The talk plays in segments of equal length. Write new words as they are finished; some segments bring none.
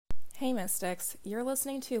Hey Mystics, you're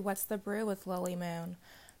listening to What's the Brew with Lily Moon.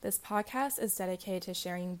 This podcast is dedicated to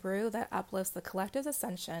sharing brew that uplifts the collective's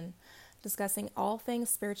ascension, discussing all things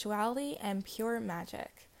spirituality and pure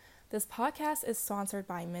magic. This podcast is sponsored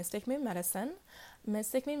by Mystic Moon Medicine.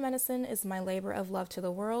 Mystic Moon Medicine is my labor of love to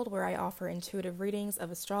the world where I offer intuitive readings of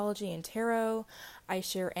astrology and tarot. I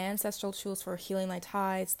share ancestral tools for healing my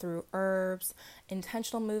tides through herbs,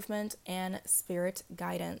 intentional movement, and spirit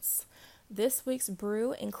guidance. This week's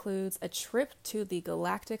brew includes a trip to the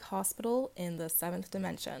Galactic Hospital in the 7th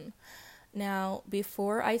dimension. Now,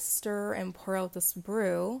 before I stir and pour out this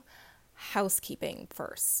brew, housekeeping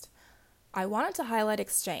first. I wanted to highlight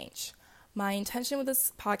exchange. My intention with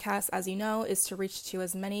this podcast, as you know, is to reach to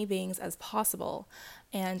as many beings as possible.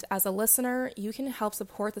 And as a listener, you can help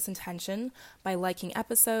support this intention by liking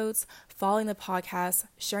episodes, following the podcast,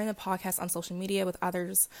 sharing the podcast on social media with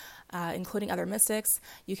others, including other mystics.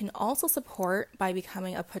 You can also support by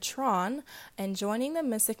becoming a patron and joining the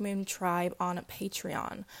Mystic Moon Tribe on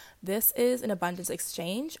Patreon. This is an abundance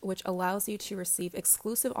exchange, which allows you to receive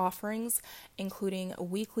exclusive offerings, including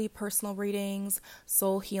weekly personal readings,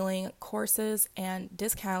 soul healing courses, and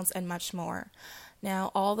discounts, and much more.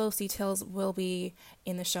 Now, all those details will be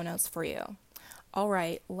in the show notes for you. All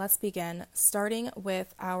right, let's begin, starting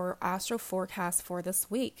with our astro forecast for this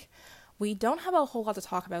week. We don't have a whole lot to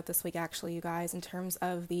talk about this week, actually, you guys, in terms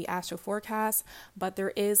of the astro forecast, but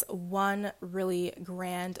there is one really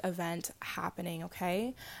grand event happening,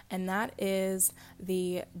 okay? And that is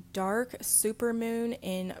the dark supermoon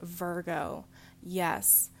in Virgo.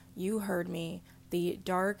 Yes, you heard me, the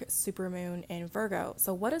dark supermoon in Virgo.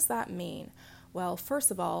 So what does that mean? Well,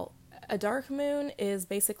 first of all, a dark moon is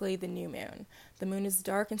basically the new moon. The moon is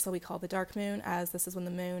dark, and so we call it the dark moon, as this is when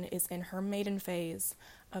the moon is in her maiden phase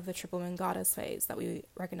of the triple moon goddess phase that we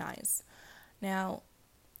recognize. Now,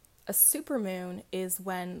 a supermoon is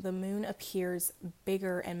when the moon appears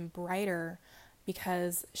bigger and brighter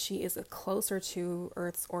because she is closer to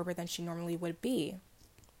Earth's orbit than she normally would be.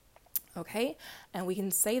 Okay? And we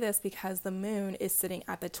can say this because the moon is sitting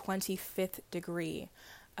at the 25th degree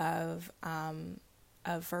of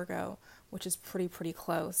Virgo, which is pretty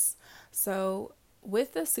close. So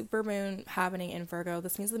with the supermoon happening in Virgo,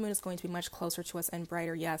 this means the moon is going to be much closer to us and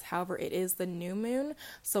brighter, yes. However, it is the new moon,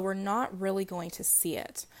 so we're not really going to see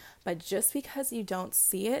it. But just because you don't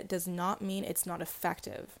see it does not mean it's not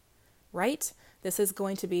effective, right? This is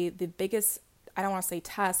going to be the biggest, I don't want to say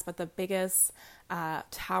test, but the biggest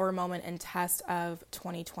tower moment and test of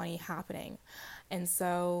 2020 happening. And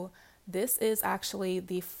so this is actually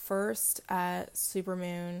the first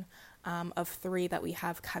supermoon of 3 that we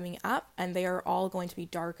have coming up, and they are all going to be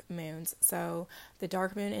dark moons. So the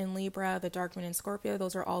dark moon in Libra, the dark moon in Scorpio,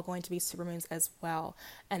 those are all going to be supermoons as well.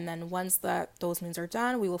 And then once those moons are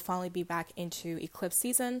done, we will finally be back into eclipse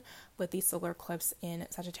season with the solar eclipse in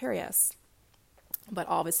Sagittarius. But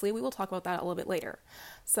obviously, we will talk about that a little bit later.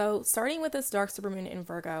 So starting with this dark supermoon in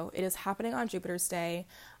Virgo, it is happening on Jupiter's Day,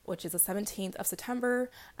 which is the 17th of September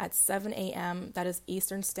at 7 a.m. That is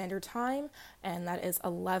Eastern Standard Time, and that is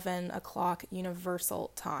 11 o'clock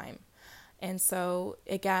Universal Time. And so,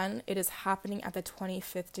 again, it is happening at the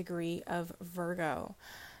 25th degree of Virgo.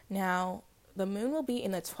 Now, the moon will be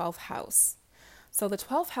in the 12th house. So the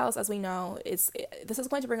 12th house, as we know, this is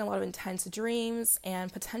going to bring a lot of intense dreams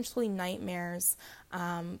and potentially nightmares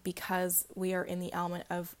because we are in the element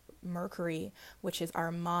of Mercury, which is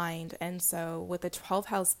our mind. And so with the 12th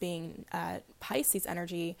house being Pisces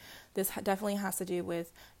energy, this definitely has to do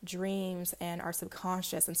with dreams and our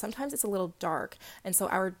subconscious. And sometimes it's a little dark. And so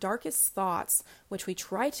our darkest thoughts, which we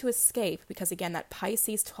try to escape, because again, that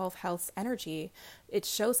Pisces 12th house energy, it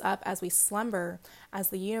shows up as we slumber, as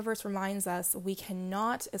the universe reminds us we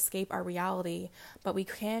cannot escape our reality, but we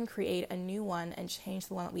can create a new one and change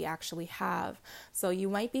the one that we actually have. So you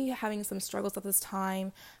might be having some struggles at this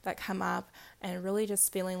time that come up and really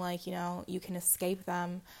just feeling like, you can escape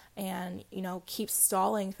them and, keep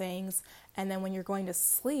stalling things. And then when you're going to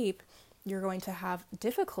sleep, you're going to have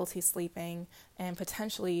difficulty sleeping and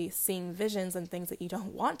potentially seeing visions and things that you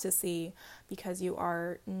don't want to see because you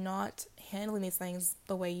are not handling these things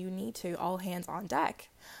the way you need to, all hands on deck.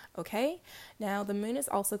 Okay, now the moon is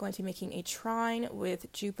also going to be making a trine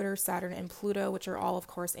with Jupiter, Saturn, and Pluto, which are all, of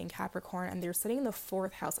course, in Capricorn, and they're sitting in the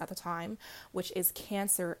 4th house at the time, which is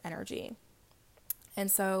Cancer energy. And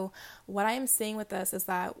so what I am seeing with this is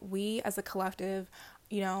that we as a collective,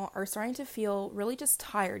 are starting to feel really just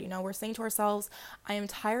tired. We're saying to ourselves, I am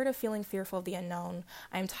tired of feeling fearful of the unknown.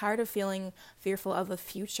 I am tired of feeling fearful of the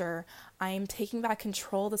future. I am taking back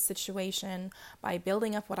control of the situation by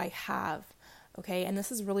building up what I have. Okay, and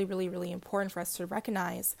this is really, really, really important for us to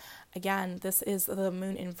recognize. Again, this is the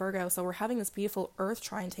moon in Virgo, so we're having this beautiful earth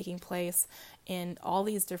trine taking place in all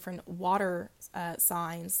these different water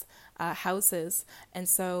signs, houses. And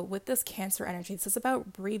so with this Cancer energy, this is about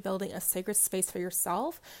rebuilding a sacred space for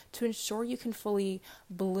yourself to ensure you can fully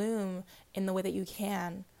bloom in the way that you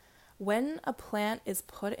can. When a plant is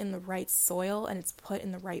put in the right soil and it's put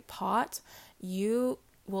in the right pot, you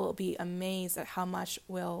will be amazed at how much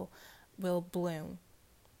will bloom.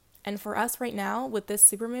 And for us right now, with this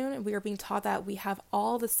supermoon, we are being taught that we have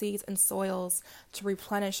all the seeds and soils to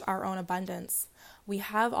replenish our own abundance. We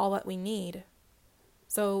have all that we need.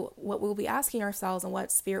 So what we'll be asking ourselves, and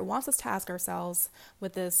what Spirit wants us to ask ourselves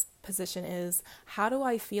with this position, is, how do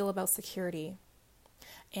I feel about security?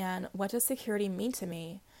 And what does security mean to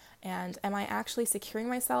me? And am I actually securing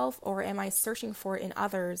myself, or am I searching for it in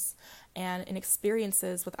others and in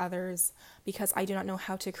experiences with others because I do not know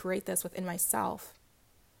how to create this within myself?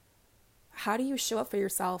 How do you show up for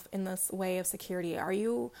yourself in this way of security?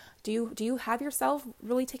 Do you have yourself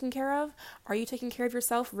really taken care of? Are you taking care of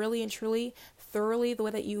yourself really and truly, thoroughly, the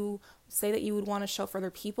way that you say that you would want to show up for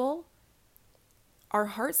other people? Our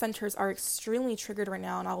heart centers are extremely triggered right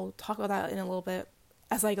now, and I'll talk about that in a little bit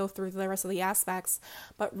as I go through the rest of the aspects,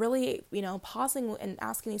 but really, pausing and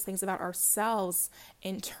asking these things about ourselves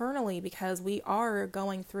internally, because we are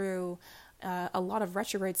going through a lot of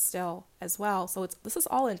retrograde still as well. So this is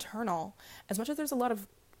all internal. As much as there's a lot of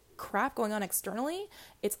crap going on externally,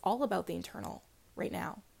 it's all about the internal right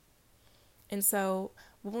now. And so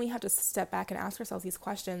when we have to step back and ask ourselves these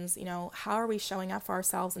questions, how are we showing up for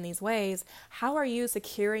ourselves in these ways? How are you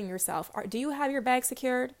securing yourself? Do you have your bag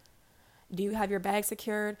secured? Do you have your bag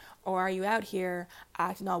secured, or are you out here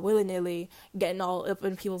acting all willy-nilly, getting all up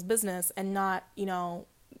in people's business and not,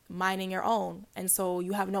 minding your own? And so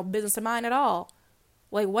you have no business to mind at all.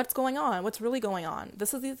 Like, what's going on? What's really going on?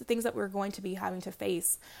 This is the things that we're going to be having to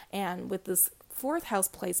face. And with this fourth house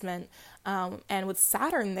placement, and with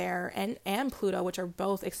Saturn there and Pluto, which are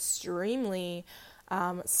both extremely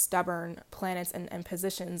stubborn planets and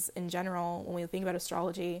positions in general, when we think about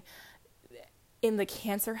astrology, in the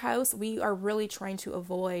Cancer house, we are really trying to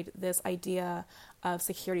avoid this idea of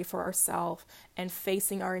security for ourselves and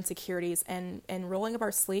facing our insecurities and rolling up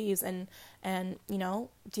our sleeves and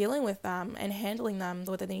dealing with them and handling them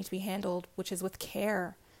the way that they need to be handled, which is with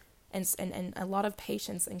care and a lot of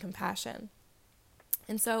patience and compassion.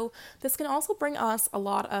 And so this can also bring us a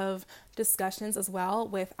lot of discussions as well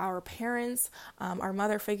with our parents, our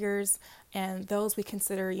mother figures, and those we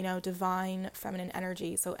consider, divine feminine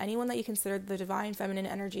energy. So anyone that you consider the divine feminine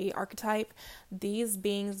energy archetype, these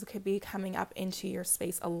beings could be coming up into your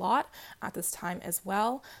space a lot at this time as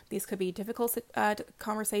well. These could be difficult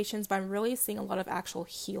conversations, but I'm really seeing a lot of actual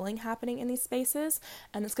healing happening in these spaces.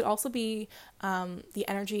 And this could also be the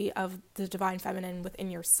energy of the divine feminine within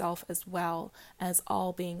yourself as well, as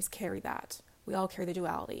all beings carry that. We all carry the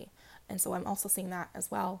duality. And so I'm also seeing that as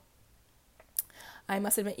well. I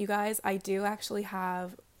must admit, you guys, I do actually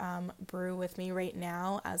have Brew with me right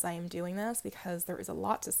now as I am doing this, because there is a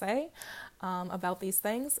lot to say about these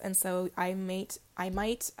things. And so I might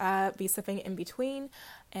be sipping in between,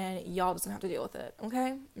 and y'all just don't have to deal with it,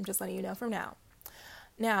 okay? I'm just letting you know from now.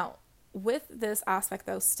 Now, with this aspect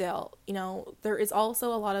though, still, there is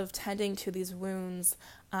also a lot of tending to these wounds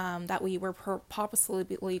that we were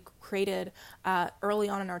purposely created early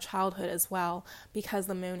on in our childhood as well, because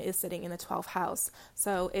the moon is sitting in the 12th house.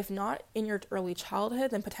 So if not in your early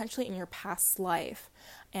childhood, then potentially in your past life.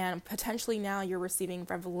 And potentially now you're receiving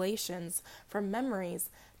revelations from memories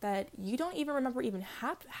that you don't even remember even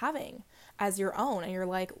having as your own. And you're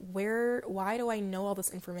like, why do I know all this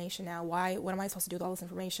information now? What am I supposed to do with all this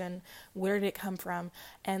information? Where did it come from?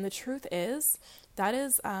 And the truth is, that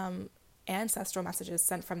is ancestral messages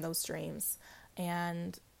sent from those dreams.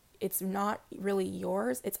 And it's not really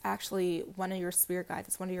yours. It's actually one of your spirit guides.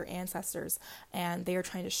 It's one of your ancestors. And they are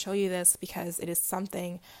trying to show you this because it is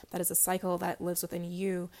something that is a cycle that lives within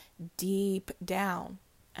you deep down.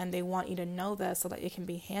 And they want you to know this so that it can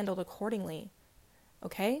be handled accordingly.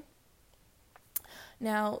 Okay?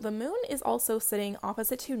 Now, the moon is also sitting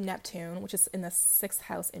opposite to Neptune, which is in the 6th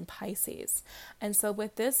house in Pisces. And so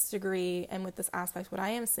with this degree and with this aspect, what I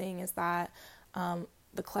am seeing is that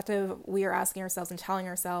the collective, we are asking ourselves and telling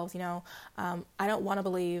ourselves, I don't want to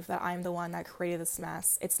believe that I'm the one that created this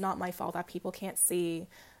mess. It's not my fault that people can't see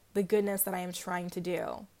the goodness that I am trying to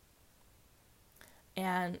do.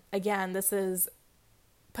 And again, this is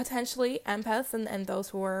potentially empaths and those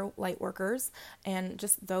who are light workers and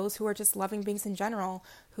just those who are just loving beings in general,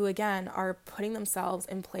 who again are putting themselves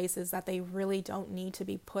in places that they really don't need to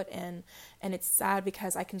be put in. And it's sad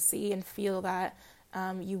because I can see and feel that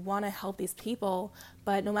you want to help these people,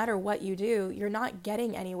 but no matter what you do, you're not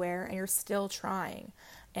getting anywhere and you're still trying.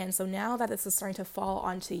 And so now that this is starting to fall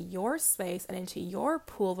onto your space and into your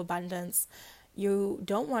pool of abundance, you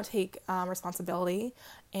don't want to take responsibility,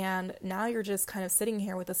 and now you're just kind of sitting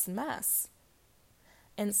here with this mess.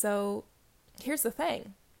 And so here's the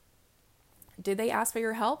thing. Did they ask for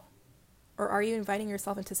your help, or are you inviting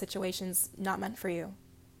yourself into situations not meant for you?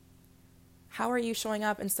 How are you showing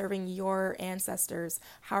up and serving your ancestors?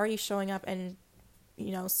 How are you showing up and,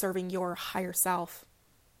 serving your higher self?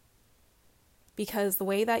 Because the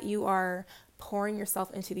way that you are pouring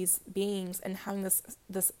yourself into these beings and having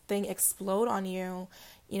this thing explode on you,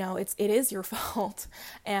 it is your fault.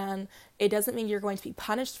 And it doesn't mean you're going to be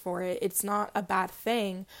punished for it. It's not a bad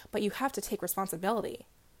thing, but you have to take responsibility,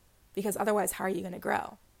 because otherwise, how are you going to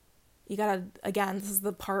grow? You gotta, again, this is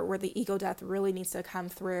the part where the ego death really needs to come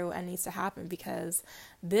through and needs to happen, because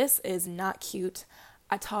this is not cute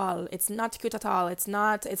at all. It's not cute at all. It's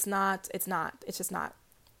just not.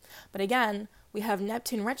 But again, we have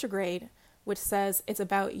Neptune retrograde, which says it's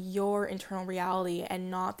about your internal reality and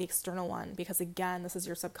not the external one, because again, this is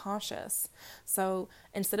your subconscious. So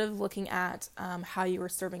instead of looking at how you were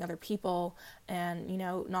serving other people and,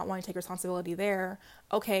 not wanting to take responsibility there,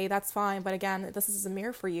 okay, that's fine. But again, this is a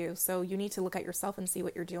mirror for you. So you need to look at yourself and see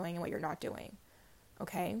what you're doing and what you're not doing.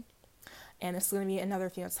 Okay. And this is going to be another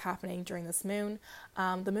thing that's happening during this moon.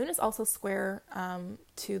 The moon is also square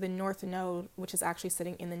to the North Node, which is actually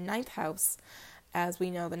sitting in the 9th house. As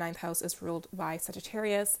we know, the 9th house is ruled by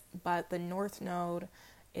Sagittarius, but the North Node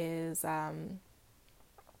is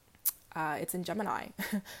it's in Gemini.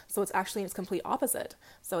 So it's actually its complete opposite.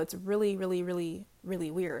 So it's really, really, really,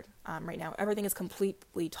 really weird right now. Everything is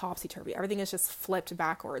completely topsy-turvy. Everything is just flipped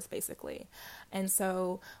backwards, basically. And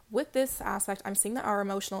so with this aspect, I'm seeing that our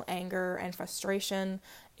emotional anger and frustration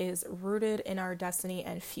is rooted in our destiny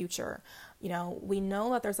and future. We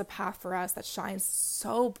know that there's a path for us that shines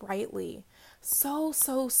so brightly,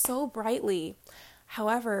 so brightly.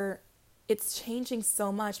 However, it's changing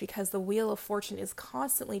so much because the wheel of fortune is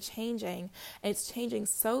constantly changing, and it's changing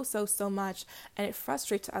so much, and it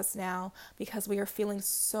frustrates us now because we are feeling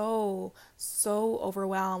so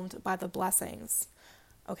overwhelmed by the blessings,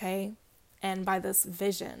 okay, and by this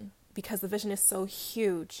vision, because the vision is so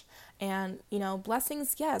huge. And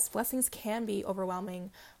blessings, yes, blessings can be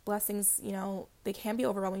overwhelming. Blessings, they can be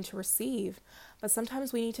overwhelming to receive, but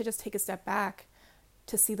sometimes we need to just take a step back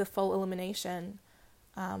to see the full illumination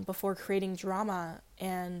before creating drama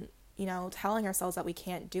and, telling ourselves that we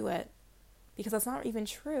can't do it, because that's not even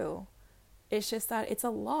true. It's just that it's a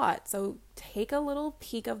lot. So take a little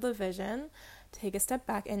peek of the vision, take a step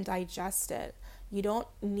back and digest it. You don't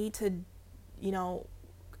need to,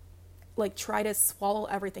 try to swallow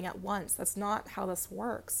everything at once. That's not how this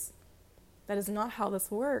works. That is not how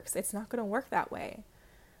this works. It's not going to work that way.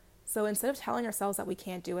 So instead of telling ourselves that we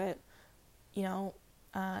can't do it,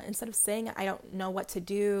 instead of saying, I don't know what to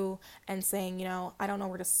do, and saying, I don't know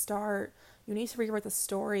where to start, you need to rewrite the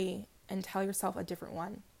story and tell yourself a different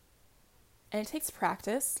one. And it takes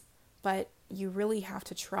practice, but you really have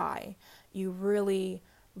to try. You really,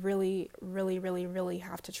 really, really, really, really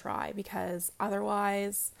have to try, because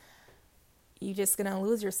otherwise you're just going to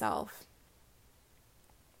lose yourself.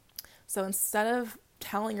 So instead of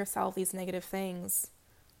telling yourself these negative things,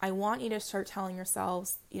 I want you to start telling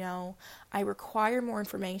yourselves, I require more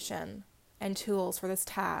information and tools for this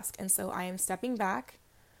task, and so I am stepping back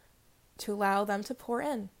to allow them to pour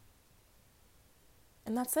in.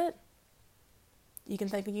 And that's it. You can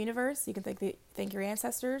thank the universe, you can thank your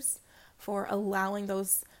ancestors for allowing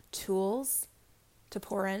those tools to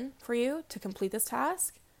pour in for you to complete this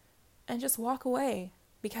task, and just walk away.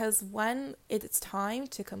 Because when it's time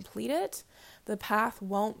to complete it, the path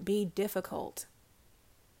won't be difficult.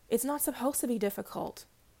 It's not supposed to be difficult.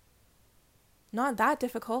 Not that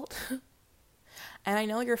difficult. And I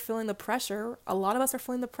know you're feeling the pressure. A lot of us are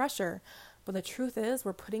feeling the pressure. But the truth is,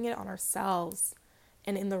 we're putting it on ourselves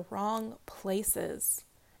and in the wrong places.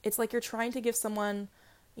 It's like you're trying to give someone,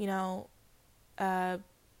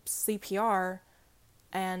 CPR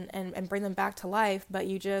and bring them back to life, but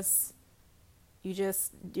you're just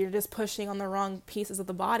pushing on the wrong pieces of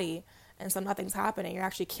the body, and so nothing's happening. You're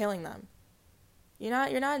actually killing them.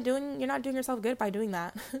 You're not doing yourself good by doing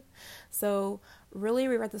that. So really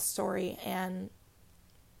rewrite the story and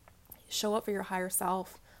show up for your higher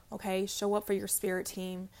self. Okay, show up for your spirit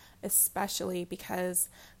team, especially because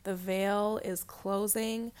the veil is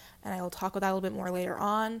closing, and I will talk about that a little bit more later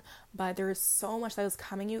on. But there is so much that is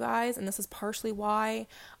coming, you guys, and this is partially why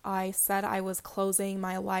I said I was closing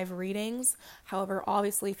my live readings. However,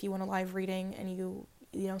 obviously, if you want a live reading and you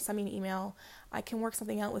send me an email, I can work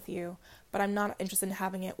something out with you. But I'm not interested in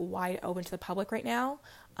having it wide open to the public right now,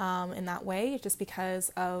 in that way, just because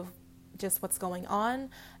of just what's going on,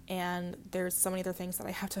 and there's so many other things that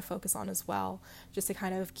I have to focus on as well, just to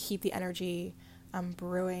kind of keep the energy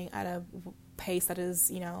brewing at a pace that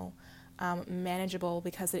is, manageable,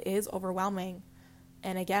 because it is overwhelming.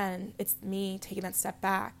 And again, it's me taking that step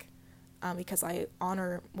back, because I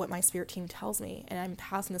honor what my spirit team tells me, and I'm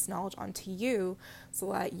passing this knowledge on to you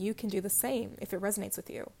so that you can do the same if it resonates with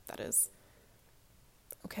you, that is.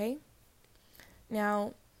 Okay?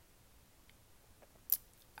 Now,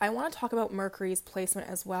 I want to talk about Mercury's placement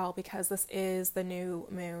as well, because this is the new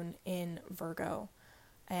moon in Virgo.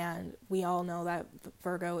 And we all know that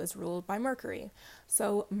Virgo is ruled by Mercury.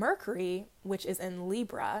 So Mercury, which is in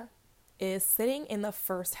Libra, is sitting in the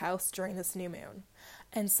first house during this new moon.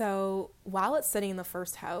 And so while it's sitting in the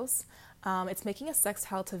first house, it's making a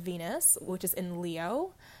sextile to Venus, which is in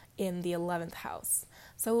Leo, in the 11th house.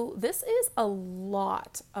 So this is a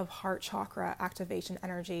lot of heart chakra activation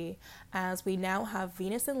energy, as we now have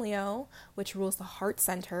Venus in Leo, which rules the heart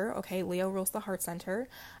center. Okay, Leo rules the heart center.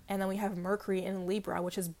 And then we have Mercury in Libra,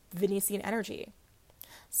 which is Venusian energy.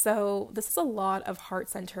 So this is a lot of heart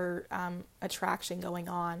center attraction going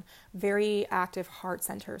on, very active heart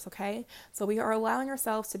centers, okay? So we are allowing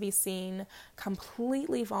ourselves to be seen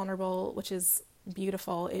completely vulnerable, which is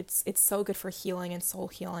beautiful. It's so good for healing and soul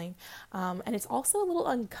healing. And it's also a little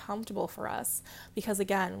uncomfortable for us because,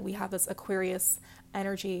 again, we have this Aquarius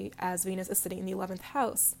energy as Venus is sitting in the 11th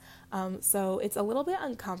house. So it's a little bit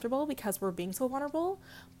uncomfortable because we're being so vulnerable,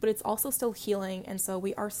 but it's also still healing. And so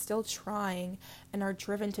we are still trying and are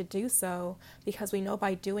driven to do so because we know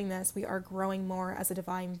by doing this, we are growing more as a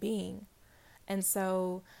divine being. And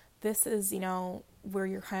so this is, where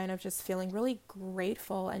you're kind of just feeling really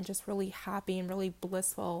grateful and just really happy and really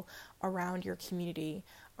blissful around your community,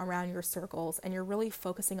 around your circles. And you're really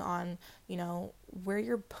focusing on, where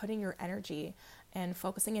you're putting your energy and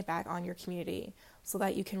focusing it back on your community so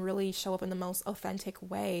that you can really show up in the most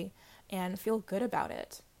authentic way and feel good about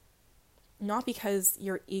it. Not because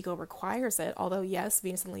your ego requires it, although yes,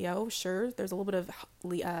 Venus and Leo, sure, there's a little bit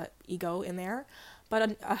of ego in there,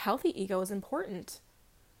 but a healthy ego is important.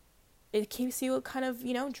 It keeps you kind of,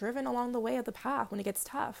 driven along the way of the path when it gets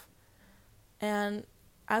tough. And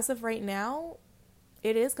as of right now,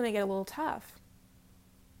 it is going to get a little tough.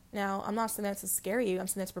 Now, I'm not saying that to scare you, I'm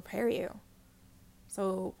saying that to prepare you.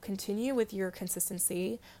 So continue with your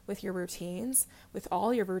consistency, with your routines, with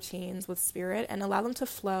all your routines with spirit, and allow them to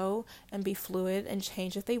flow and be fluid and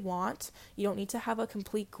change if they want. You don't need to have a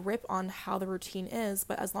complete grip on how the routine is,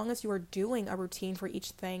 but as long as you are doing a routine for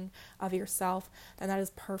each thing of yourself, then that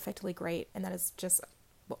is perfectly great, and that is just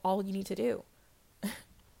all you need to do.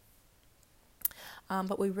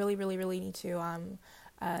 But we really, really, really need to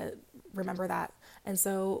remember that. And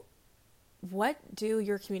so what do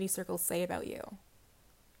your community circles say about you?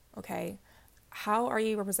 Okay, how are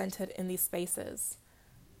you represented in these spaces?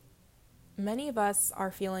 Many of us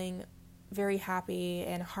are feeling very happy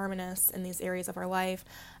and harmonious in these areas of our life,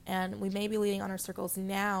 and we may be leading on our circles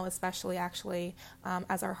now, especially actually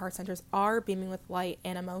as our heart centers are beaming with light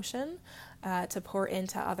and emotion to pour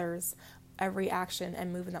into others every action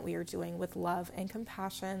and movement that we are doing with love and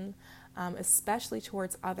compassion, especially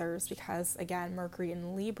towards others, because again, Mercury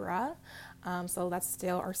in Libra, so that's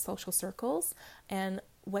still our social circles. And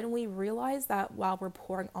when we realize that while we're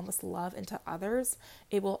pouring all this love into others,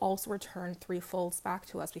 it will also return threefold back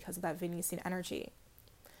to us because of that Venusian energy.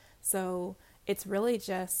 So it's really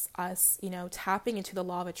just us, tapping into the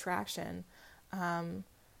law of attraction, and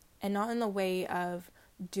not in the way of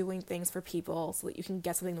doing things for people so that you can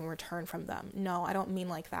get something in return from them. No, I don't mean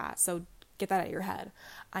like that. So get that out of your head.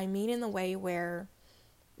 I mean in the way where,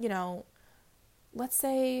 let's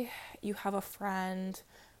say you have a friend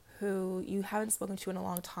who you haven't spoken to in a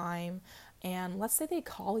long time, and let's say they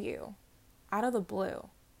call you out of the blue,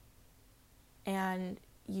 and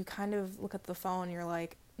you kind of look at the phone and you're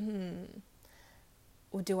like,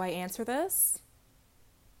 do I answer this?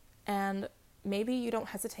 And maybe you don't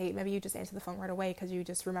hesitate, maybe you just answer the phone right away because you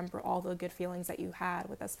just remember all the good feelings that you had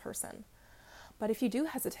with this person. But if you do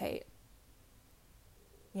hesitate,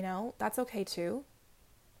 that's okay too.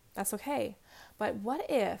 That's okay. But what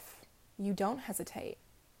if you don't hesitate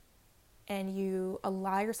and you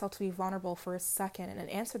allow yourself to be vulnerable for a second and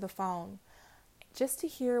answer the phone just to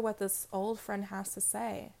hear what this old friend has to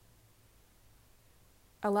say?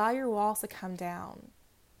 Allow your walls to come down.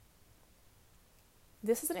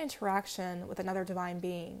 This is an interaction with another divine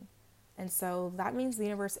being. And so that means the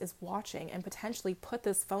universe is watching and potentially put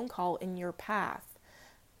this phone call in your path.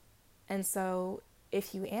 And so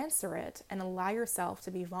if you answer it and allow yourself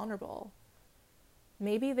to be vulnerable,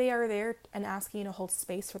 maybe they are there and asking you to hold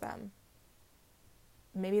space for them.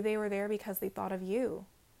 Maybe they were there because they thought of you.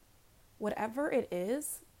 Whatever it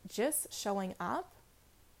is, just showing up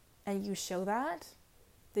and you show that,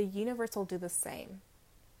 the universe will do the same.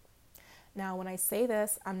 Now, when I say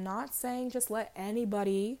this, I'm not saying just let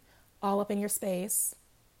anybody all up in your space.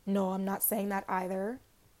 No, I'm not saying that either.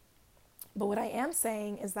 But what I am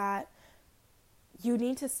saying is that you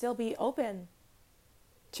need to still be open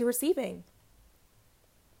to receiving.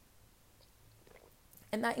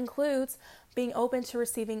 And that includes being open to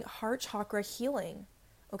receiving heart chakra healing,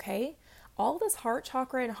 okay? All this heart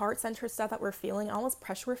chakra and heart center stuff that we're feeling, all this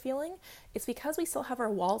pressure we're feeling, it's because we still have our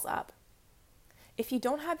walls up. If you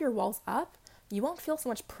don't have your walls up, you won't feel so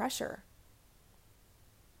much pressure.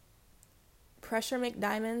 Pressure makes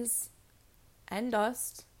diamonds and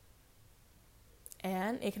dust,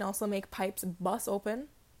 and it can also make pipes bust open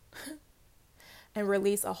and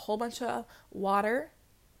release a whole bunch of water,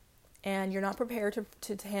 and you're not prepared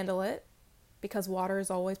to handle it because water is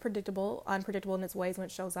always unpredictable in its ways when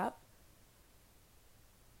it shows up.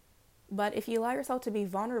 But if you allow yourself to be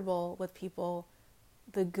vulnerable with people,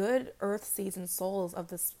 the good earth seeds and souls of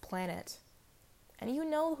this planet, and you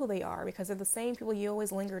know who they are because they're the same people you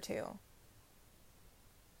always linger to.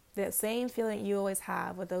 That same feeling you always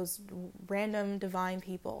have with those random divine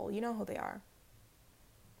people, you know who they are.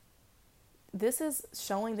 This is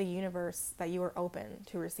showing the universe that you are open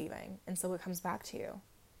to receiving, and so it comes back to you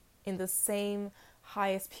in the same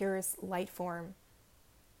highest, purest light form,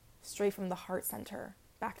 straight from the heart center,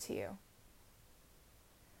 back to you.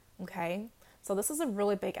 Okay? So this is a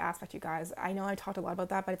really big aspect, you guys. I know I talked a lot about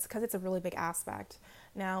that, but it's because it's a really big aspect.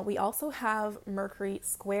 Now, we also have Mercury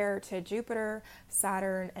square to Jupiter,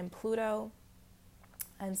 Saturn, and Pluto.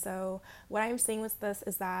 And so what I'm seeing with this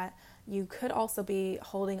is that you could also be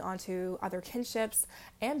holding on to other kinships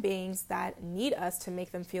and beings that need us to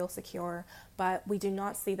make them feel secure, but we do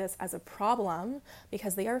not see this as a problem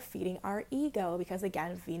because they are feeding our ego because,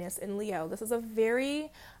 again, Venus in Leo. This is a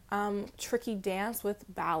very tricky dance with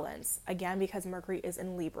balance, again, because Mercury is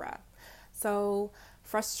in Libra. So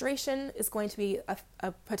frustration is going to be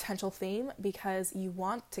a potential theme because you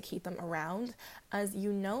want to keep them around as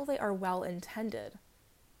you know they are well intended.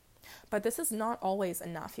 But this is not always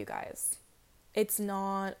enough, you guys. It's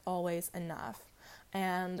not always enough.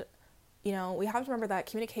 And, you know, we have to remember that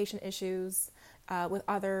communication issues with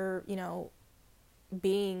other,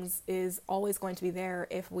 beings is always going to be there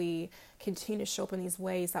if we continue to show up in these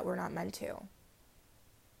ways that we're not meant to.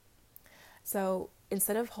 So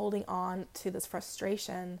instead of holding on to this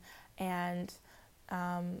frustration and,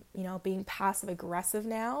 being passive aggressive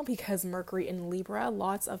now, because Mercury in Libra,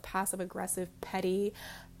 lots of passive aggressive, petty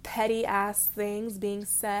ass things being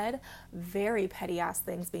said, very petty ass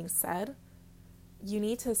things being said, you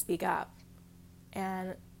need to speak up.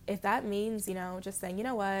 And if that means, just saying, you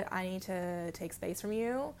know what, I need to take space from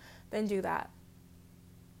you, then do that.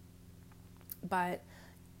 But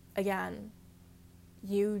again,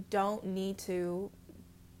 you don't need to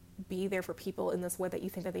be there for people in this way that you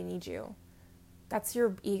think that they need you. That's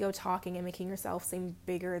your ego talking and making yourself seem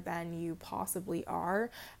bigger than you possibly are.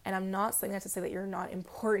 And I'm not saying that to say that you're not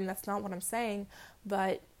important. That's not what I'm saying.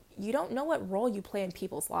 But you don't know what role you play in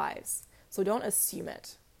people's lives. So don't assume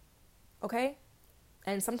it. Okay?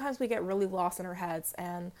 And sometimes we get really lost in our heads.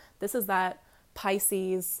 And this is that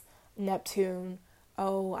Pisces, Neptune,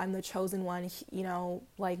 oh, I'm the chosen one,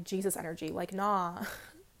 like Jesus energy. Like, nah.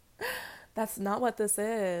 That's not what this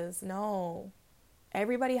is. No.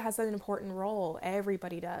 Everybody has an important role.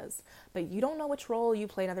 Everybody does. But you don't know which role you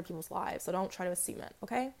play in other people's lives, so don't try to assume it,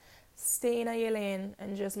 okay? Stay in your lane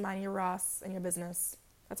and just mind your Ross and your business.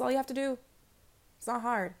 That's all you have to do. It's not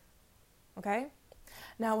hard, okay?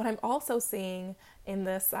 Now, what I'm also seeing in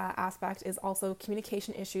this aspect is also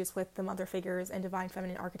communication issues with the mother figures and divine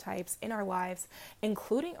feminine archetypes in our lives,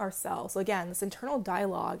 including ourselves. So again, this internal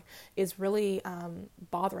dialogue is really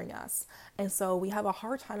bothering us. And so we have a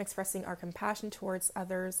hard time expressing our compassion towards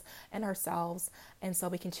others and ourselves. And so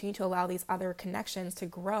we continue to allow these other connections to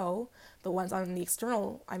grow, the ones on the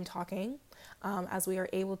external I'm talking, as we are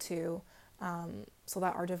able to, so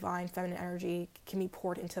that our divine feminine energy can be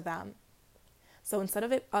poured into them. So instead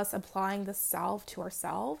of us applying the salve to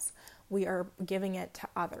ourselves, we are giving it to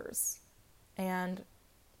others. And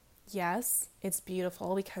yes, it's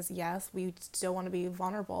beautiful because yes, we still want to be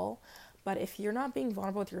vulnerable, But if you're not being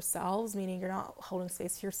vulnerable with yourselves, meaning you're not holding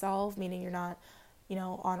space for yourself, meaning you're not,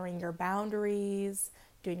 honoring your boundaries,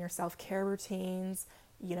 doing your self-care routines,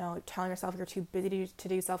 telling yourself you're too busy to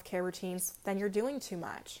do self-care routines, then you're doing too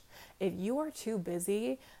much. If you are too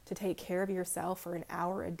busy to take care of yourself for an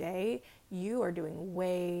hour a day, you are doing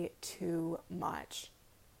way too much.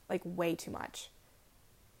 Like way too much.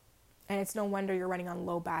 And it's no wonder you're running on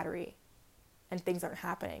low battery and things aren't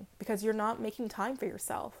happening because you're not making time for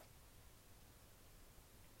yourself.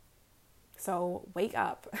 So wake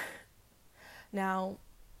up. Now,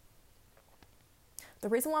 the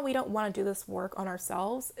reason why we don't want to do this work on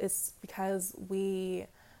ourselves is because we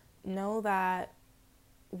know that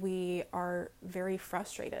we are very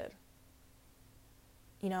frustrated,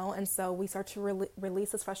 and so we start to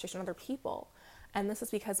release this frustration on other people. And this is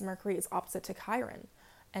because Mercury is opposite to Chiron.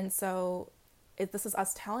 And so this is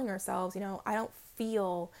us telling ourselves, I don't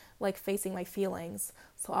feel like facing my feelings,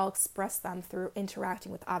 so I'll express them through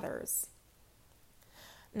interacting with others.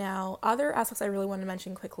 Now, other aspects I really want to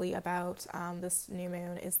mention quickly about this new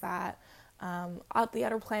moon is that the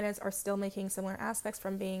outer planets are still making similar aspects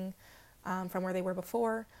from where they were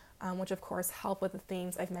before, which of course help with the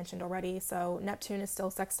themes I've mentioned already. So Neptune is still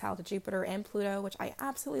sextile to Jupiter and Pluto, which I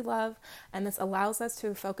absolutely love, and this allows us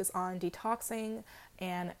to focus on detoxing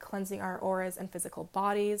and cleansing our auras and physical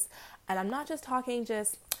bodies. And I'm not just talking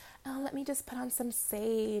let me just put on some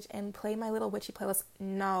sage and play my little witchy playlist.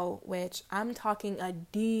 No, witch. I'm talking a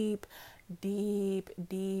deep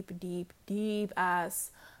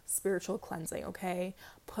ass spiritual cleansing, okay?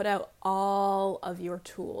 Put out all of your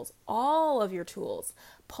tools.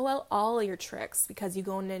 Pull out all of your tricks because you're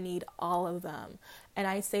going to need all of them. And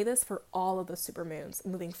I say this for all of the super moons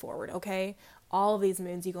moving forward, okay? All of these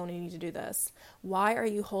moons, you're going to need to do this. Why are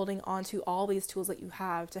you holding on to all these tools that you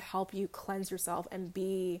have to help you cleanse yourself and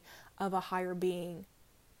be of a higher being?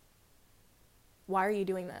 Why are you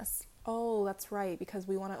doing this? Oh, that's right, because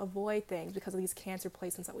we want to avoid things because of these Cancer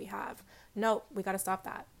placements that we have. No, we got to stop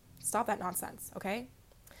that. Stop that nonsense, okay?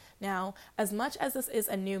 Now, as much as this is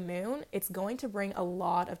a new moon, it's going to bring a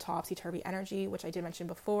lot of topsy-turvy energy, which I did mention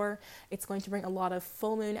before. It's going to bring a lot of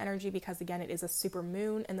full moon energy because, again, it is a super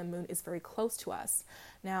moon and the moon is very close to us.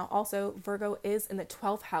 Now, also, Virgo is in the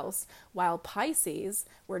 12th house, while Pisces,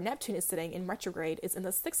 where Neptune is sitting in retrograde, is in the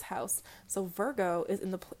 6th house. So Virgo is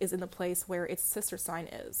in the place where its sister sign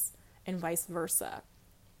is, and vice versa.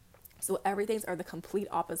 So everything's are the complete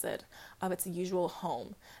opposite of its usual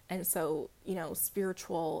home. And so,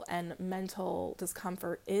 spiritual and mental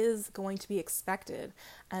discomfort is going to be expected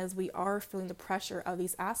as we are feeling the pressure of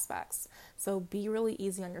these aspects. So be really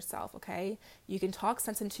easy on yourself, okay? You can talk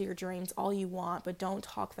sense into your dreams all you want, but don't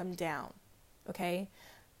talk them down, okay?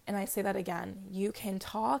 And I say that again, you can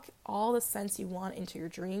talk all the sense you want into your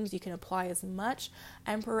dreams. You can apply as much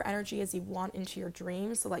Emperor energy as you want into your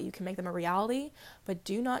dreams so that you can make them a reality, but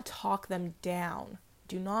do not talk them down.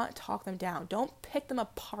 Do not talk them down. Don't pick them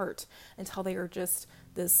apart until they are just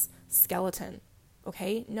this skeleton,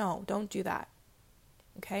 okay? No, don't do that,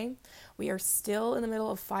 okay? We are still in the middle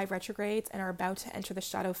of 5 retrogrades and are about to enter the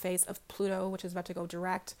shadow phase of Pluto, which is about to go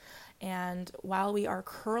direct. And while we are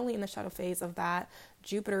currently in the shadow phase of that,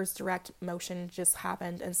 Jupiter's direct motion just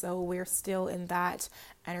happened, and so we're still in that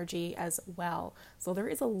energy as well. So there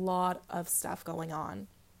is a lot of stuff going on.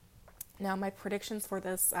 Now, my predictions for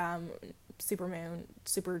this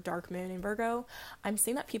super dark moon in Virgo, I'm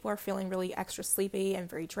seeing that people are feeling really extra sleepy and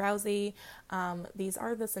very drowsy. These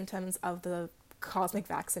are the symptoms of the cosmic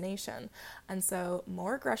vaccination. And so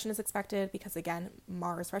more aggression is expected because, again,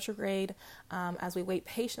 Mars retrograde, as we wait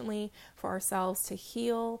patiently for ourselves to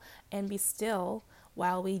heal and be still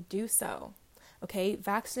while we do so. Okay,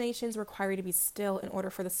 vaccinations require you to be still in order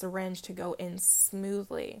for the syringe to go in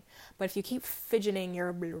smoothly. But if you keep fidgeting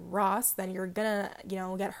your Ross, then you're gonna,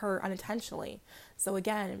 get hurt unintentionally. So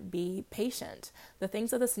again, be patient. The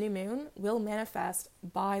things of this new moon will manifest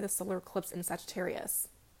by the solar eclipse in Sagittarius.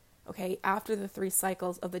 Okay, after the 3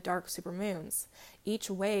 cycles of the dark supermoons, each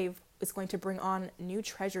wave is going to bring on new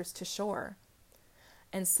treasures to shore.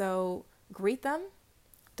 And so greet them,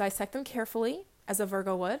 dissect them carefully as a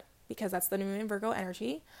Virgo would, because that's the new moon in Virgo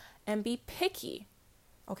energy, and be picky.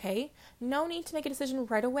 Okay, no need to make a decision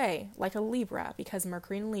right away, like a Libra, because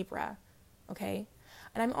Mercury in Libra. Okay,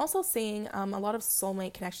 and I'm also seeing a lot of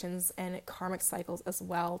soulmate connections and karmic cycles as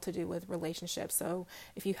well to do with relationships. So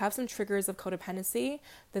if you have some triggers of codependency,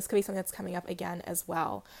 this could be something that's coming up again as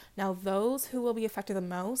well. Now, those who will be affected the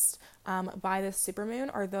most by this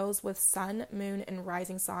supermoon are those with sun, moon, and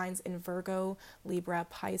rising signs in Virgo, Libra,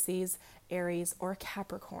 Pisces, Aries, or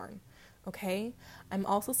Capricorn. Okay, I'm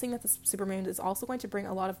also seeing that the supermoon is also going to bring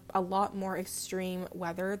a lot more extreme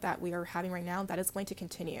weather that we are having right now. That is going to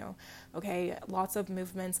continue. Okay, lots of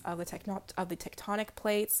movements of the tectonic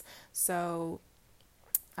plates, so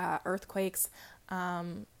earthquakes,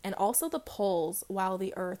 and also the poles while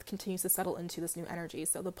the Earth continues to settle into this new energy.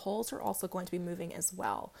 So the poles are also going to be moving as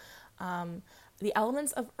well. The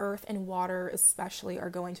elements of earth and water especially are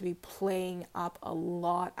going to be playing up a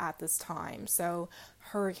lot at this time. So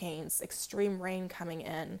hurricanes, extreme rain coming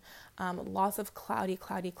in, lots of cloudy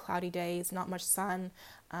days, not much sun.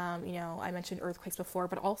 I mentioned earthquakes before,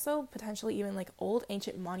 but also potentially even like old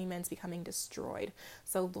ancient monuments becoming destroyed.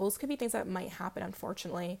 So those could be things that might happen,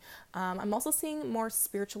 unfortunately. I'm also seeing more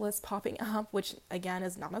spiritualists popping up, which again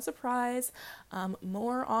is not a surprise.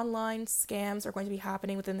 More online scams are going to be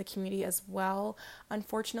happening within the community as well,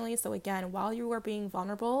 unfortunately. So again, while you are being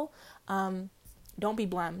vulnerable, don't be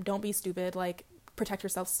blem, don't be stupid, like protect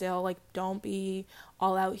yourself still, like don't be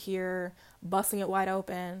all out here busting it wide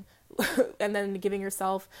open and then giving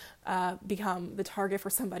yourself become the target for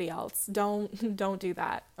somebody else. Don't do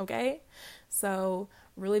that, okay? So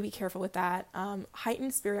really be careful with that.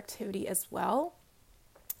 Heightened spirit activity as well.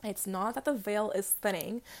 It's not that the veil is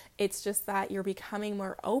thinning, it's just that you're becoming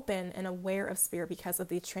more open and aware of spirit because of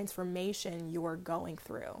the transformation you are going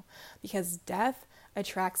through. Because death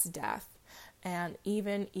attracts death, and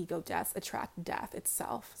even ego deaths attract death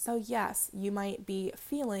itself. So yes, you might be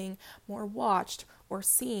feeling more watched or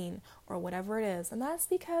seen or whatever it is, and that's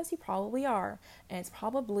because you probably are, and it's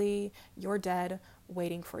probably your dead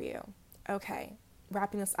waiting for you. Okay,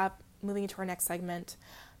 wrapping this up, moving into our next segment,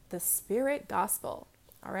 the spirit gospel.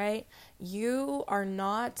 All right, you are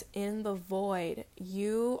not in the void,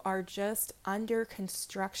 you are just under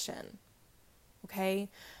construction. Okay,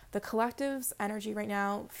 the collective's energy right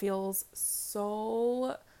now feels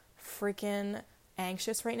so freaking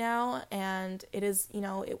anxious right now, and it is,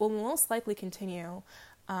 it will most likely continue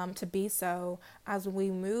to be so as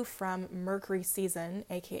we move from Mercury season,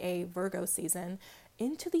 aka Virgo season,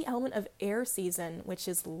 into the element of air season, which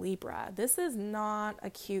is Libra. This is not a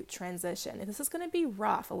cute transition. This is going to be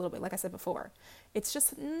rough a little bit, like I said before. It's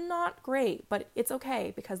just not great, but it's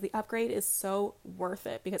okay because the upgrade is so worth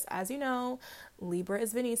it. Because as you know, Libra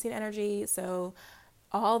is Venusian energy, so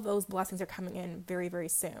all those blessings are coming in very, very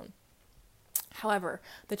soon. However,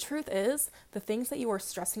 the truth is, the things that you are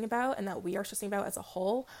stressing about and that we are stressing about as a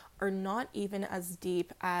whole are not even as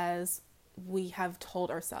deep as we have told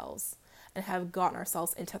ourselves and have gotten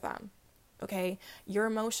ourselves into them. Okay, your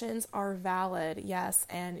emotions are valid, yes,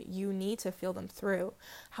 and you need to feel them through.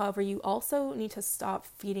 However, you also need to stop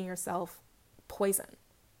feeding yourself poison.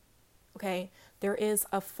 Okay, there is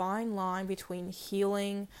a fine line between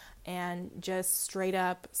healing and just straight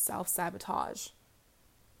up self-sabotage.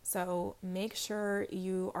 So make sure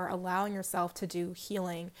you are allowing yourself to do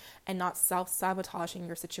healing and not self-sabotaging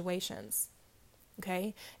your situations.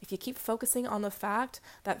 Okay? If you keep focusing on the fact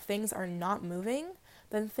that things are not moving,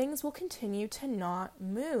 then things will continue to not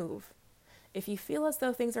move. If you feel as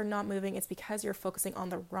though things are not moving, it's because you're focusing on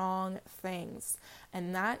the wrong things.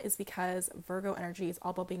 And that is because Virgo energy is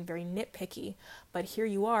all about being very nitpicky. But here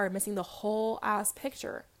you are missing the whole ass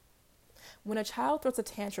picture. When a child throws a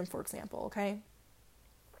tantrum, for example, okay?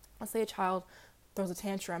 Let's say a child throws a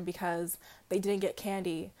tantrum because they didn't get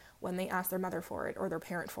candy when they asked their mother for it or their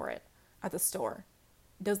parent for it at the store.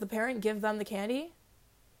 Does the parent give them the candy?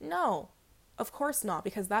 No, of course not,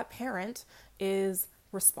 because that parent is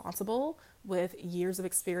responsible with years of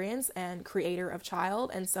experience and creator of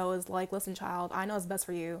child, and so is like, listen, child, I know what's best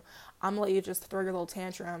for you. I'm gonna let you just throw your little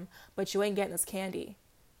tantrum, but you ain't getting this candy.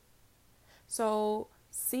 So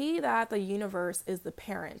see that the universe is the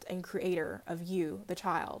parent and creator of you, the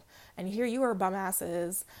child. And here you are, bum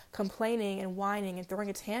asses, complaining and whining and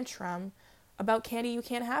throwing a tantrum about candy you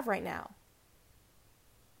can't have right now,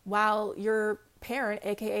 while your parent,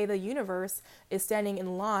 aka the universe, is standing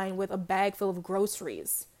in line with a bag full of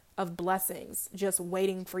groceries, of blessings, just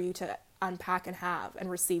waiting for you to unpack and have and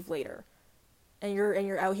receive later. And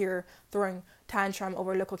you're out here throwing tantrum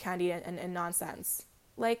over local candy and nonsense.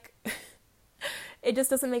 Like, it just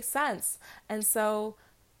doesn't make sense. And so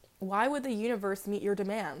why would the universe meet your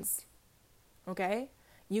demands? Okay?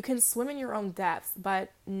 You can swim in your own depths,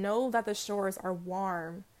 but know that the shores are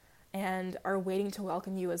warm and are waiting to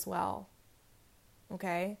welcome you as well.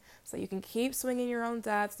 Okay? So you can keep swimming in your own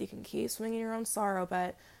depths, you can keep swimming in your own sorrow,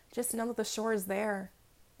 but just know that the shore is there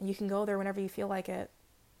and you can go there whenever you feel like it.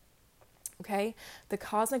 Okay? The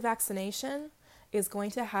cosmic vaccination is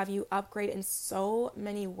going to have you upgrade in so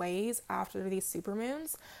many ways after these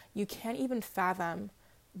supermoons, you can't even fathom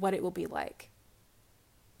what it will be like.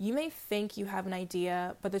 You may think you have an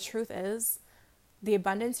idea, but the truth is, the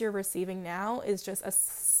abundance you're receiving now is just a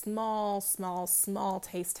small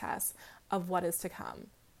taste test of what is to come.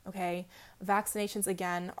 Okay? Vaccinations,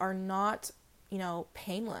 again, are not,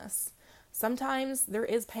 painless. Sometimes there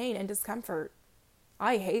is pain and discomfort.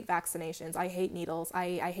 I hate vaccinations. I hate needles.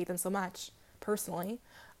 I hate them so much, personally.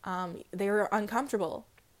 They're uncomfortable.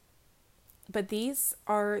 But these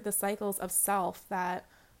are the cycles of self that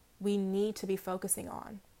we need to be focusing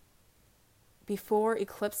on before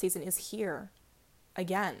eclipse season is here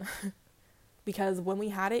again. Because when we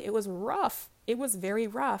had it, it was rough. It was very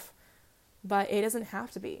rough. But it doesn't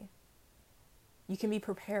have to be. You can be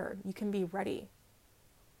prepared. You can be ready.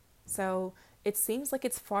 So it seems like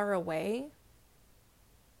it's far away,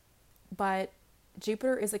 but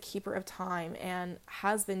Jupiter is a keeper of time and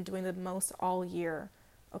has been doing the most all year.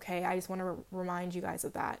 Okay, I just want to remind you guys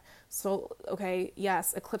of that. So, okay,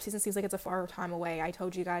 yes, eclipse season seems like it's a far time away. I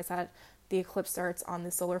told you guys that the eclipse starts on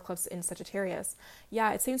the solar eclipse in Sagittarius.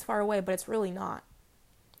 Yeah, it seems far away, but it's really not.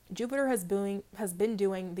 Jupiter has been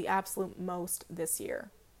doing the absolute most this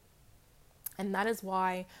year. And that is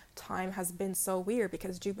why time has been so weird,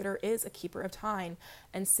 because Jupiter is a keeper of time.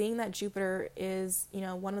 And seeing that Jupiter is,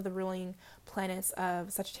 one of the ruling planets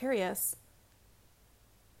of Sagittarius,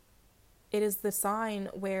 it is the sign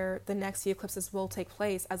where the next few eclipses will take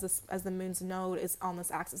place as the moon's node is on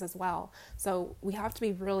this axis as well. So we have to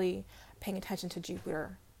be really paying attention to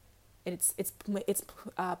Jupiter. Its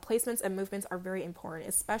placements and movements are very important,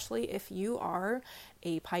 especially if you are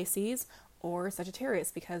a Pisces or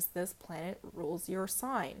Sagittarius, because this planet rules your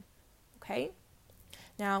sign. Okay?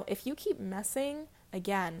 Now, if you keep messing,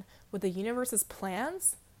 again, with the universe's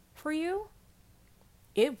plans for you,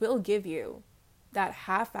 it will give you that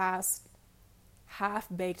half-assed,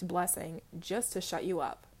 half-baked blessing just to shut you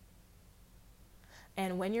up.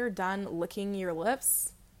 And when you're done licking your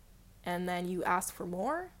lips and then you ask for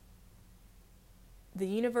more, the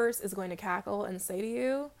universe is going to cackle and say to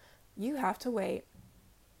you, you have to wait.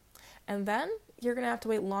 And then you're going to have to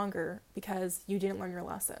wait longer because you didn't learn your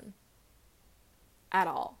lesson at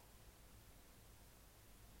all.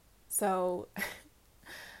 So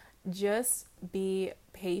just be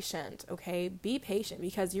patient, okay? Be patient,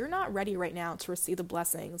 because you're not ready right now to receive the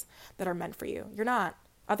blessings that are meant for you. You're not.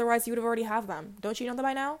 Otherwise, you would have already have them. Don't you know that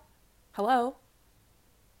by now? Hello?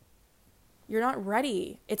 You're not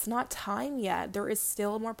ready. It's not time yet. There is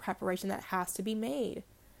still more preparation that has to be made.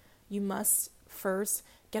 You must first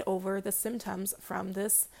get over the symptoms from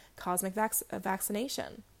this cosmic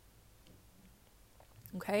vaccination.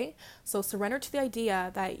 Okay? So surrender to the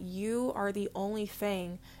idea that you are the only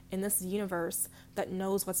thing in this universe that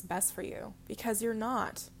knows what's best for you, because you're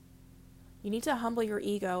not. You need to humble your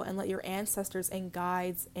ego and let your ancestors and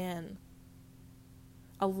guides in.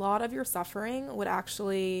 A lot of your suffering would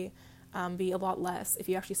actually be a lot less if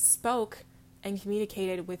you actually spoke and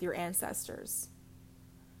communicated with your ancestors.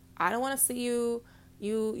 I don't want to see you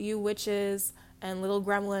witches and little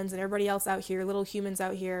gremlins and everybody else out here, little humans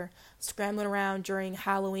out here, scrambling around during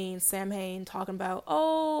Halloween, Samhain, talking about,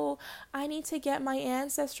 oh, I need to get my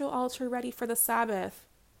ancestral altar ready for the Sabbath.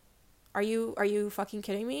 Are you fucking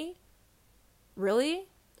kidding me? Really?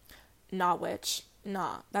 Nah, witch.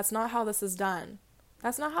 Nah, that's not how this is done.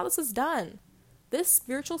 That's not how this is done. This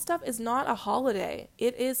spiritual stuff is not a holiday.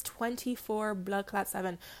 It is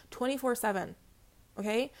 24/7.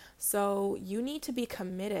 Okay? So you need to be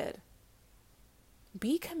committed.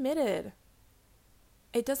 Be committed.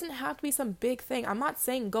 It doesn't have to be some big thing. I'm not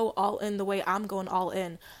saying go all in the way I'm going all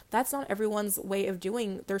in. That's not everyone's way of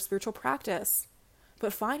doing their spiritual practice.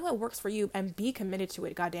 But find what works for you and be committed to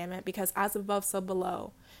it, goddammit, because as above, so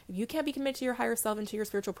below. If you can't be committed to your higher self and to your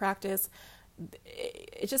spiritual practice,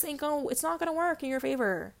 it's not gonna work in your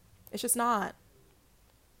favor. It's just not.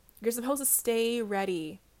 You're supposed to stay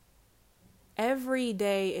ready. Every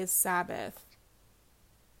day is Sabbath.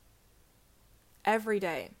 Every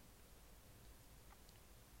day.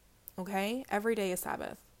 Okay? Every day is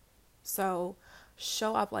Sabbath. So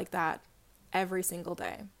show up like that every single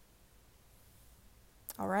day.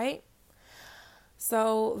 All right?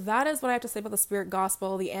 So that is what I have to say about the spirit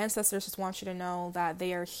gospel. The ancestors just want you to know that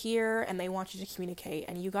they are here and they want you to communicate.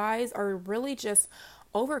 And you guys are really just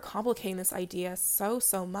overcomplicating this idea so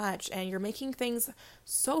much. And you're making things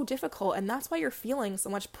so difficult. And that's why you're feeling so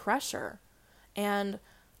much pressure. And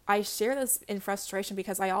I share this in frustration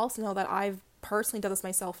because I also know that I've personally done this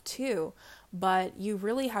myself too. But you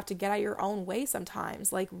really have to get out of your own way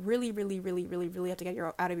sometimes. Like really have to get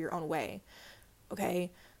out of your own way.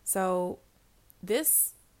 Okay? So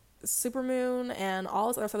this supermoon and all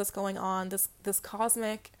this other stuff that's going on, this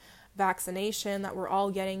cosmic vaccination that we're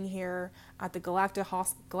all getting here at the Galactic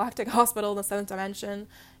Hospital in the seventh dimension.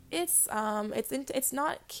 It's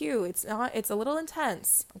not cute. It's a little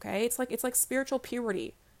intense. Okay, it's like spiritual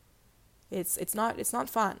puberty. It's not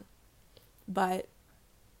fun. But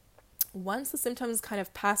once the symptoms kind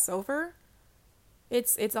of pass over,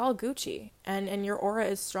 it's all Gucci, and your aura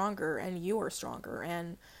is stronger, and you are stronger,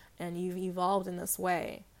 and you've evolved in this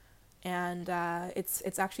way, and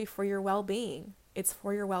it's actually for your well-being. It's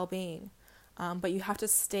for your well-being, but you have to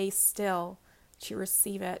stay still to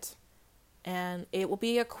receive it, and it will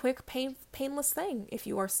be a quick, painless thing if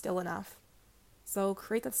you are still enough. So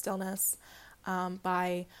create that stillness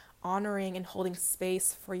by honoring and holding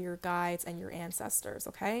space for your guides and your ancestors.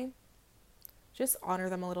 Okay, just honor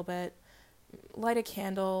them a little bit. Light a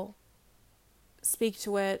candle, speak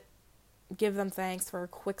to it, give them thanks for a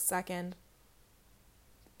quick second.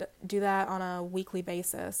 Do that on a weekly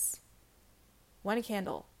basis. Light a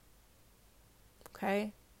candle.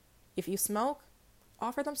 Okay? If you smoke,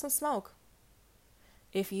 offer them some smoke.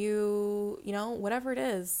 If you whatever it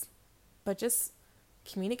is, but just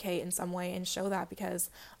communicate in some way and show that, because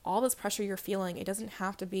all this pressure you're feeling, it doesn't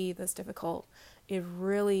have to be this difficult. It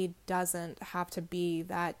really doesn't have to be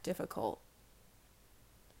that difficult.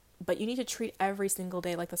 But you need to treat every single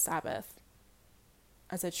day like the Sabbath,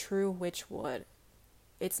 as a true witch would.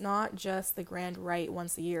 It's not just the grand rite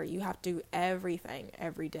once a year. You have to do everything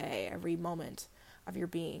every day, every moment of your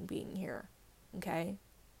being here. Okay?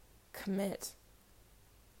 Commit.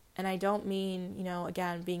 And I don't mean,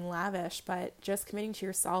 again, being lavish, but just committing to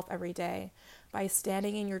yourself every day by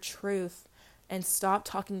standing in your truth, and stop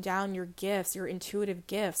talking down your gifts, your intuitive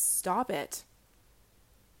gifts. Stop it.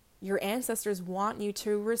 Your ancestors want you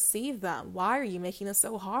to receive them. Why are you making this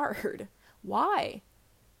so hard? Why?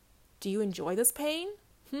 Do you enjoy this pain?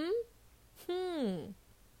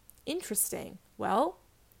 Interesting. Well,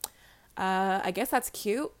 I guess that's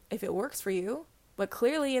cute if it works for you, but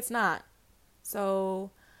clearly it's not.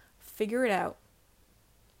 So figure it out.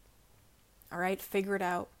 All right, figure it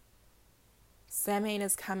out. Samhain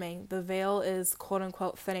is coming. The veil is quote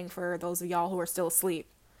unquote thinning for those of y'all who are still asleep.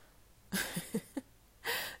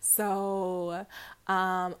 So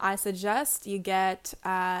I suggest you get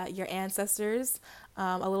your ancestors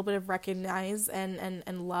a little bit of recognize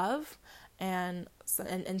and love, and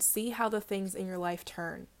see how the things in your life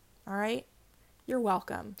turn. All right? You're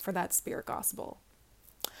welcome for that spirit gospel.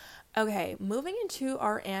 Okay, moving into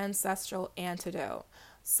our ancestral antidote.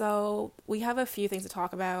 So we have a few things to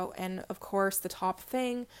talk about, and of course the top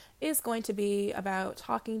thing is going to be about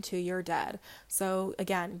talking to your dead. So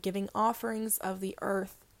again, giving offerings of the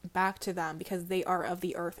earth back to them, because they are of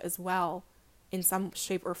the earth as well in some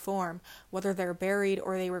shape or form, whether they're buried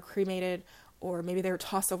or they were cremated or maybe they were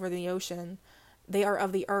tossed over the ocean. They are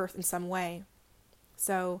of the earth in some way.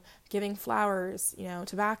 So giving flowers,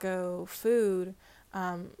 tobacco, food,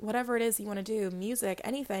 whatever it is you want to do, music,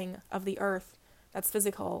 anything of the earth that's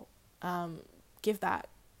physical, give that,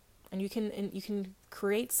 and you can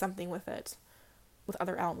create something with it, with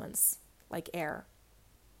other elements like air,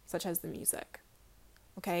 such as the music.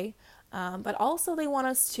 Okay, but also they want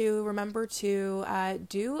us to remember to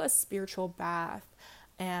do a spiritual bath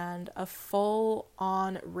and a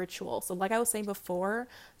full-on ritual. So like I was saying before,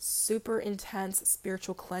 super intense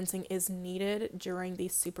spiritual cleansing is needed during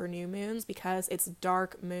these super new moons, because it's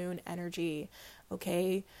dark moon energy.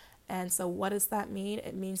 Okay. And so what does that mean?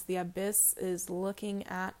 It means the abyss is looking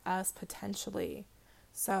at us potentially.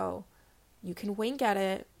 So you can wink at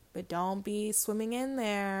it, but don't be swimming in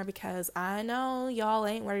there, because I know y'all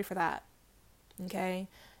ain't ready for that. Okay?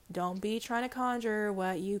 Don't be trying to conjure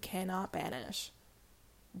what you cannot banish.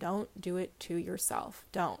 Don't do it to yourself.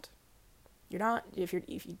 Don't. If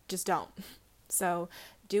you just don't. So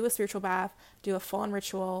do a spiritual bath, do a full-on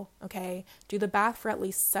ritual, okay? Do the bath for at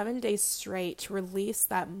least 7 days straight to release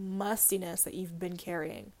that mustiness that you've been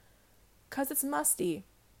carrying. 'Cause it's musty.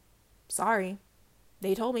 Sorry.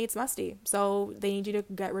 They told me it's musty, so they need you to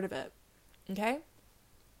get rid of it, okay?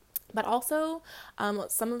 But also,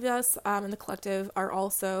 some of us in the collective are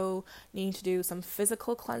also needing to do some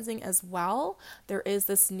physical cleansing as well. There is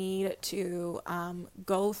this need to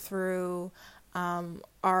go through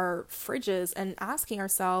our fridges and asking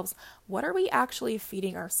ourselves, what are we actually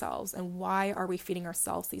feeding ourselves, and why are we feeding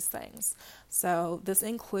ourselves these things? So this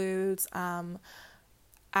includes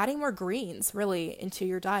adding more greens really into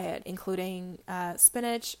your diet, including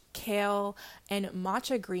spinach, kale, and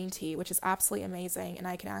matcha green tea, which is absolutely amazing. And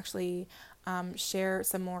I can actually share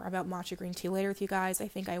some more about matcha green tea later with you guys. I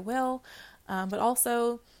think I will. But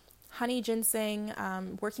also honey ginseng,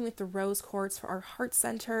 working with the rose quartz for our heart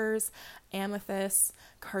centers, amethyst,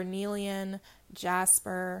 carnelian,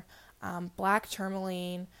 jasper, black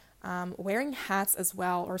tourmaline, wearing hats as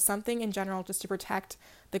well, or something in general just to protect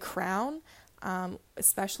the crown,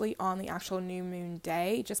 especially on the actual new moon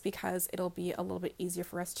day, just because it'll be a little bit easier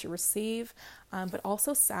for us to receive. But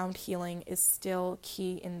also sound healing is still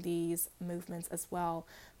key in these movements as well.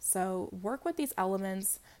 So work with these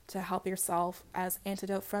elements to help yourself as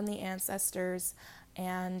antidote from the ancestors.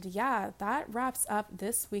 And yeah, that wraps up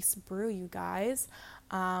this week's brew, you guys.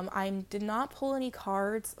 I did not pull any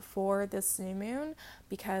cards for this new moon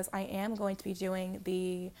because I am going to be doing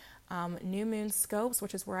the new moon scopes,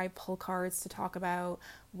 which is where I pull cards to talk about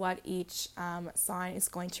what each sign is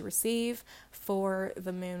going to receive for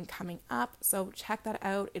the moon coming up. So check that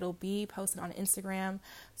out. It'll be posted on Instagram.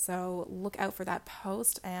 So look out for that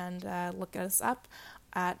post and look us up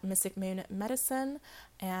at Mystic Moon Medicine.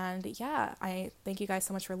 And yeah, I thank you guys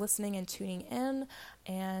so much for listening and tuning in,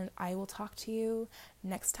 and I will talk to you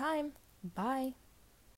next time. Bye.